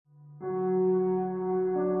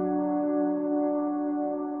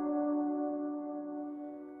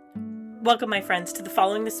Welcome, my friends, to the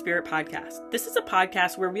Following the Spirit podcast. This is a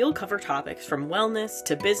podcast where we'll cover topics from wellness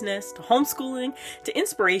to business to homeschooling to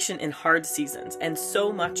inspiration in hard seasons and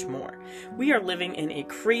so much more. We are living in a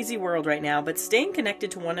crazy world right now, but staying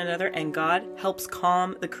connected to one another and God helps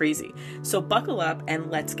calm the crazy. So buckle up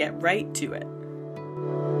and let's get right to it.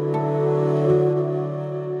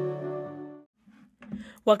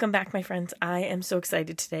 Welcome back, my friends. I am so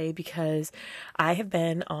excited today because I have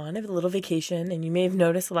been on a little vacation, and you may have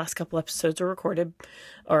noticed the last couple episodes were recorded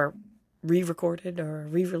or re-recorded or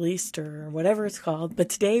re-released or whatever it's called. But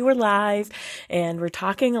today we're live and we're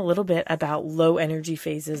talking a little bit about low energy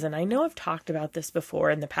phases. And I know I've talked about this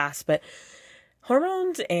before in the past, but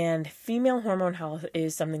hormones and female hormone health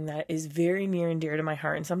is something that is very near and dear to my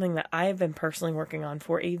heart and something that I have been personally working on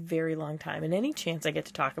for a very long time. And any chance I get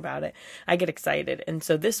to talk about it, I get excited. And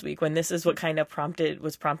so this week, when this is what kind of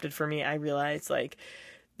was prompted for me, I realized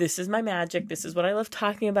this is my magic. This is what I love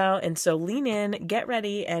talking about. And so lean in, get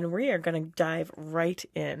ready, and we are going to dive right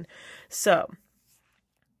in. So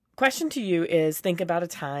question to you is, think about a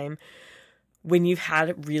time when you've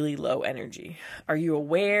had really low energy. Are you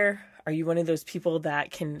aware? Are you one of those people that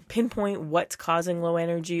can pinpoint what's causing low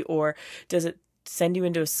energy, or does it send you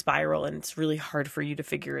into a spiral and it's really hard for you to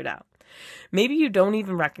figure it out? Maybe you don't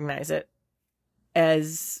even recognize it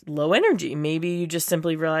as low energy. Maybe you just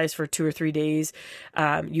simply realize for 2 or 3 days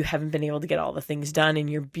you haven't been able to get all the things done and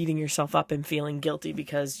you're beating yourself up and feeling guilty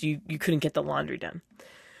because you couldn't get the laundry done.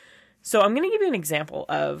 So I'm going to give you an example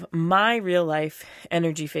of my real life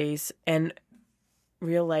energy phase and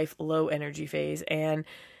real life low energy phase, and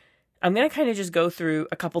I'm going to kind of just go through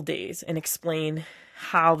a couple days and explain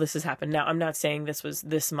how this has happened. Now, I'm not saying this was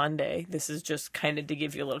this Monday. This is just kind of to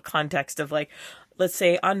give you a little context of let's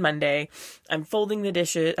say on Monday, I'm folding the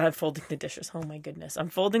dishes. Oh my goodness. I'm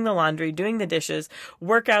folding the laundry, doing the dishes,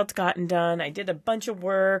 workout's gotten done. I did a bunch of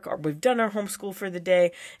work, or we've done our homeschool for the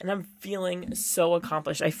day, and I'm feeling so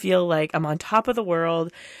accomplished. I feel like I'm on top of the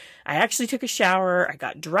world. I actually took a shower. I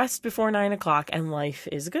got dressed before 9 o'clock and life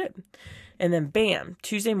is good. And then bam,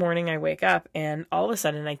 Tuesday morning I wake up and all of a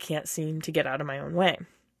sudden I can't seem to get out of my own way.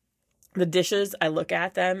 The dishes, I look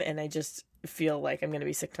at them and I just feel like I'm going to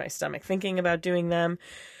be sick to my stomach thinking about doing them.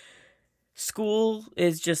 School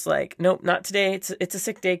is just nope, not today. It's a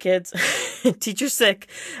sick day, kids. Teacher's sick.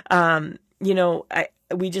 We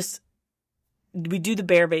do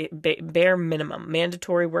the bare minimum.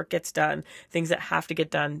 Mandatory work gets done. Things that have to get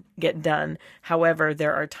done. However,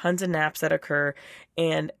 there are tons of naps that occur,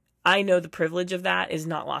 and I know the privilege of that is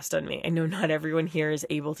not lost on me. I know not everyone here is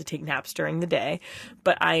able to take naps during the day,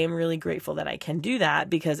 but I am really grateful that I can do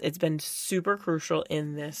that because it's been super crucial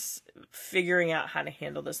in this figuring out how to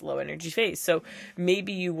handle this low energy phase. So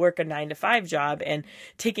maybe you work a 9 to 5 job and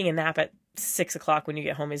taking a nap at 6 o'clock when you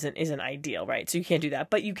get home isn't ideal, right? So you can't do that,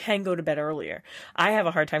 but you can go to bed earlier. I have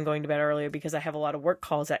a hard time going to bed earlier because I have a lot of work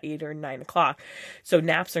calls at 8 or 9 o'clock. So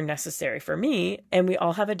naps are necessary for me, and we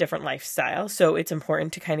all have a different lifestyle. So it's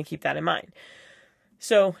important to kind of keep that in mind.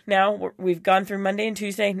 So now we've gone through Monday and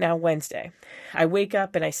Tuesday, now Wednesday. I wake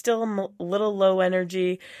up and I still am a little low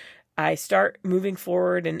energy. I start moving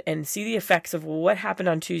forward and see the effects of what happened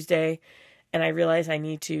on Tuesday. And I realize I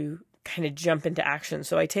need to kind of jump into action.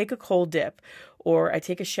 So I take a cold dip or I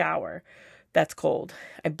take a shower that's cold.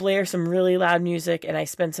 I blare some really loud music and I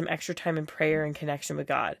spend some extra time in prayer and connection with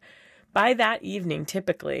God. By that evening,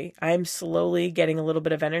 typically, I'm slowly getting a little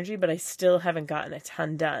bit of energy, but I still haven't gotten a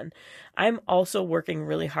ton done. I'm also working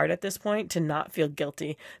really hard at this point to not feel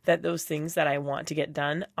guilty that those things that I want to get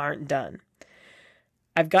done aren't done.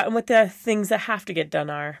 I've gotten what the things that have to get done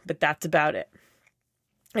are, but that's about it.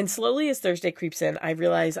 And slowly as Thursday creeps in, I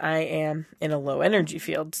realize I am in a low energy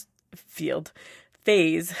phase.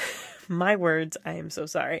 My words, I am so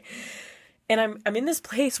sorry. And I'm in this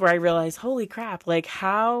place where I realize, holy crap,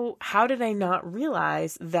 how did I not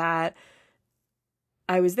realize that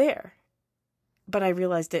I was there? But I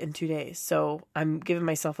realized it in 2 days. So I'm giving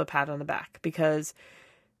myself a pat on the back because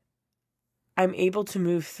I'm able to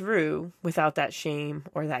move through without that shame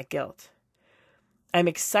or that guilt. I'm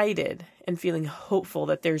excited and feeling hopeful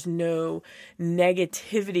that there's no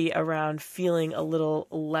negativity around feeling a little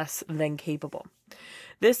less than capable.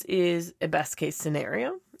 This is a best case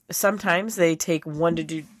scenario. Sometimes they take 1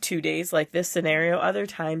 to 2 days like this scenario. Other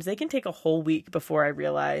times they can take a whole week before I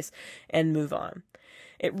realize and move on.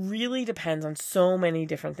 It really depends on so many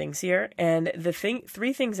different things here. And the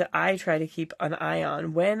 3 things that I try to keep an eye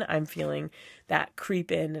on when I'm feeling that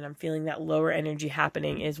creep in and I'm feeling that lower energy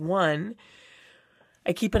happening is 1,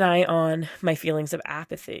 I keep an eye on my feelings of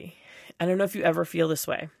apathy. I don't know if you ever feel this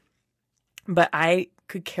way, but I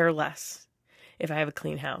could care less if I have a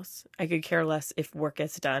clean house. I could care less if work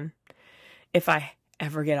gets done. if I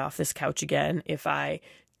ever get off this couch again, if I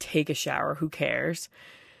take a shower, who cares?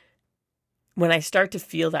 When I start to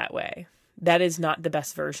feel that way, that is not the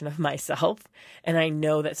best version of myself. And I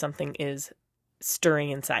know that something is stirring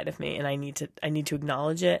inside of me, and I need to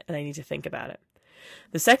acknowledge it, and I need to think about it.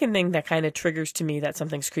 The second thing that kind of triggers to me that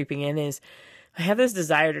something's creeping in is I have this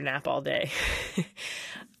desire to nap all day.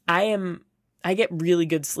 I get really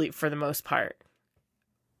good sleep for the most part.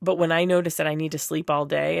 But when I notice that I need to sleep all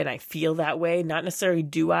day and I feel that way, not necessarily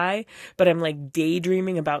do I, but I'm like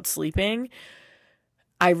daydreaming about sleeping,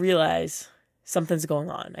 I realize something's going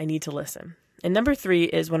on. I need to listen. And number 3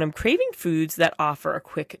 is when I'm craving foods that offer a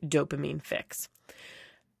quick dopamine fix.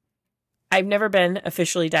 I've never been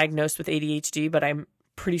officially diagnosed with ADHD, but I'm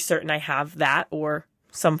pretty certain I have that or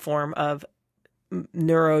some form of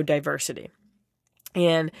neurodiversity.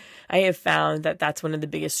 And I have found that that's one of the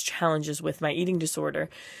biggest challenges with my eating disorder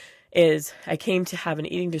is I came to have an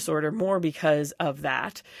eating disorder more because of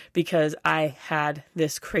that, because I had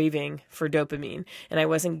this craving for dopamine and I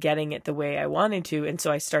wasn't getting it the way I wanted to. And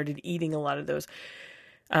so I started eating a lot of those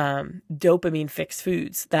dopamine fixed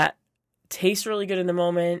foods that taste really good in the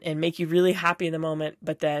moment and make you really happy in the moment,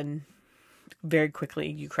 but then very quickly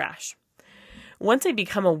you crash. Once I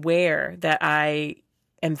become aware that I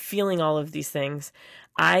am feeling all of these things,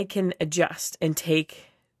 I can adjust and take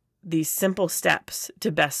these simple steps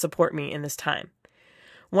to best support me in this time.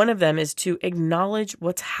 One of them is to acknowledge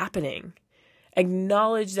what's happening.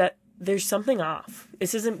 Acknowledge that there's something off.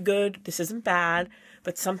 This isn't good. This isn't bad,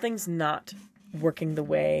 but something's not working the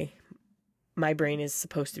way my brain is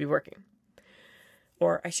supposed to be working.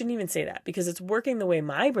 Or I shouldn't even say that because it's working the way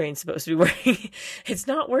my brain's supposed to be working. It's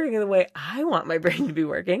not working the way I want my brain to be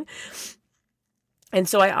working. And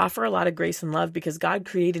so I offer a lot of grace and love because God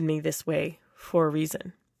created me this way for a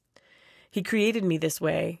reason. He created me this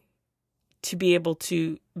way to be able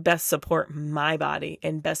to best support my body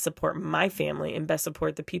and best support my family and best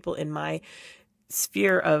support the people in my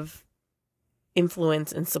sphere of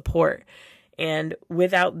influence and support. And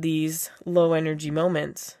without these low energy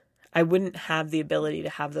moments, I wouldn't have the ability to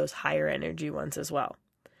have those higher energy ones as well.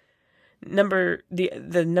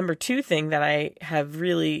 The number 2 thing that I have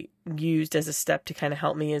really used as a step to kind of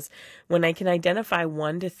help me is when I can identify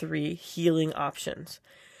 1 to 3 healing options.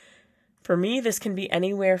 For me, this can be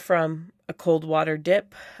anywhere from a cold water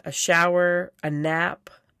dip, a shower, a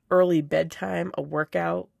nap, early bedtime, a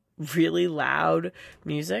workout, really loud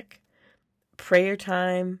music, prayer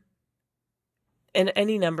time, and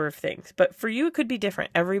any number of things. But for you, it could be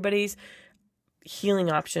different. Everybody's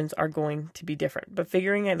healing options are going to be different, but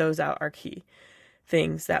figuring those out are key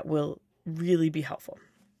things that will really be helpful.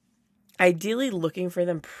 Ideally, looking for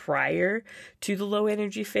them prior to the low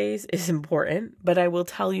energy phase is important, but I will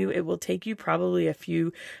tell you it will take you probably a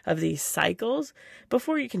few of these cycles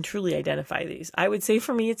before you can truly identify these. I would say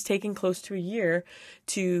for me, it's taken close to a year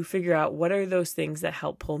to figure out what are those things that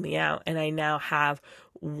help pull me out. And I now have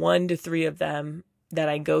 1 to 3 of them that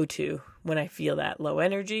I go to when I feel that low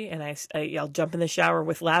energy, and I'll jump in the shower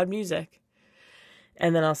with loud music,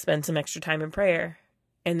 and then I'll spend some extra time in prayer.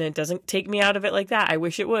 And then it doesn't take me out of it like that. I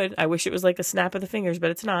wish it would. I wish it was like a snap of the fingers,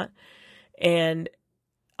 but it's not. And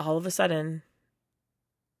all of a sudden,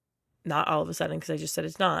 not all of a sudden, because I just said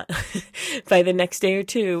it's not. By the next day or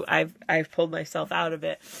 2, I've pulled myself out of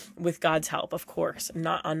it with God's help, of course. I'm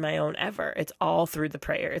not on my own ever. It's all through the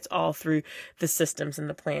prayer. It's all through the systems and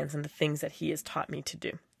the plans and the things that He has taught me to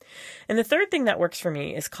do. And the third thing that works for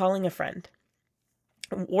me is calling a friend,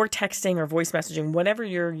 or texting or voice messaging, whatever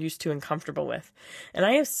you're used to and comfortable with. And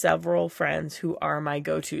I have several friends who are my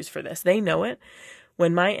go-tos for this. They know it.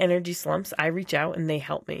 When my energy slumps, I reach out and they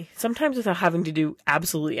help me, sometimes without having to do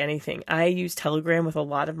absolutely anything. I use Telegram with a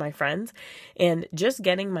lot of my friends, and just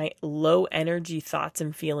getting my low energy thoughts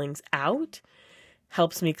and feelings out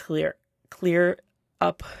helps me clear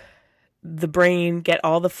up the brain, get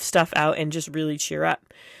all the stuff out, and just really cheer up.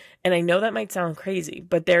 And I know that might sound crazy,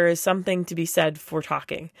 but there is something to be said for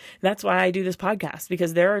talking. And that's why I do this podcast,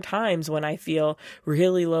 because there are times when I feel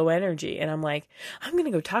really low energy and I'm like, I'm going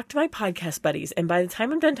to go talk to my podcast buddies. And by the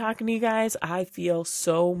time I'm done talking to you guys, I feel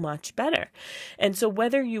so much better. And so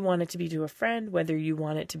whether you want it to be to a friend, whether you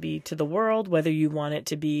want it to be to the world, whether you want it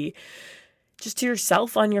to be just to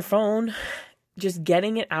yourself on your phone, just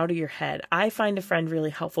getting it out of your head. I find a friend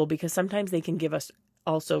really helpful because sometimes they can give us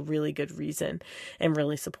also really good reason and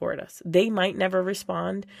really support us. They might never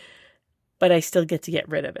respond, but I still get to get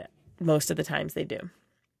rid of it. Most of the times they do.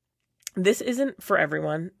 This isn't for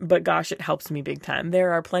everyone, but gosh, it helps me big time.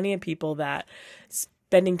 There are plenty of people that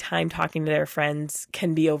spending time talking to their friends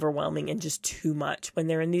can be overwhelming and just too much when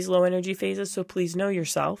they're in these low energy phases. So please know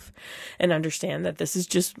yourself and understand that this is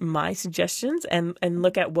just my suggestions and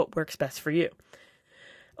look at what works best for you.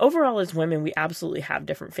 Overall, as women, we absolutely have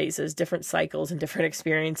different phases, different cycles, and different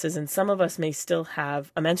experiences. And some of us may still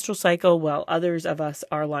have a menstrual cycle, while others of us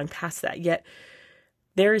are long past that. Yet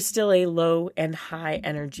there is still a low and high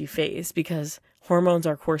energy phase because hormones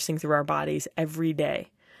are coursing through our bodies every day.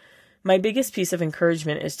 My biggest piece of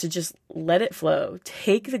encouragement is to just let it flow,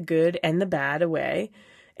 take the good and the bad away,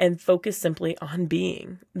 and focus simply on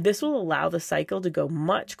being. This will allow the cycle to go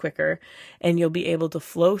much quicker, and you'll be able to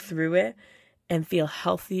flow through it and feel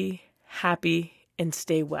healthy, happy, and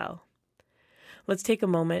stay well. Let's take a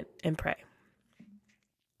moment and pray.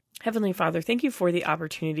 Heavenly Father, thank you for the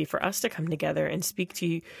opportunity for us to come together and speak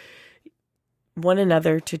to one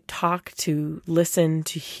another, to talk, to listen,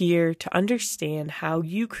 to hear, to understand how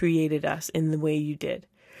you created us in the way you did.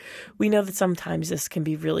 We know that sometimes this can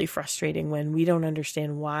be really frustrating when we don't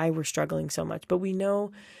understand why we're struggling so much, but we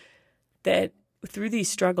know that through these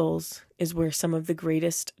struggles is where some of the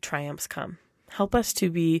greatest triumphs come. Help us to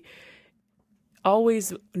be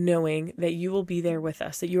always knowing that you will be there with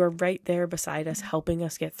us, that you are right there beside us, helping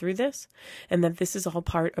us get through this, and that this is all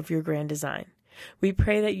part of your grand design. We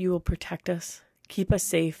pray that you will protect us, keep us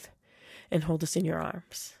safe, and hold us in your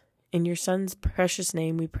arms. In your Son's precious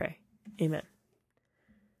name we pray. Amen.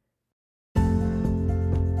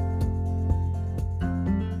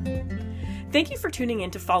 Thank you for tuning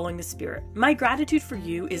in to Following the Spirit. My gratitude for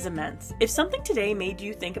you is immense. If something today made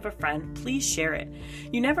you think of a friend, please share it.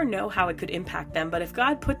 You never know how it could impact them, but if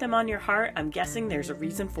God put them on your heart, I'm guessing there's a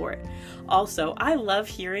reason for it. Also, I love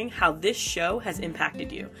hearing how this show has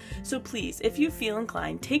impacted you. So please, if you feel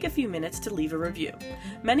inclined, take a few minutes to leave a review.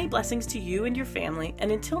 Many blessings to you and your family,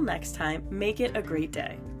 and until next time, make it a great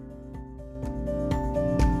day.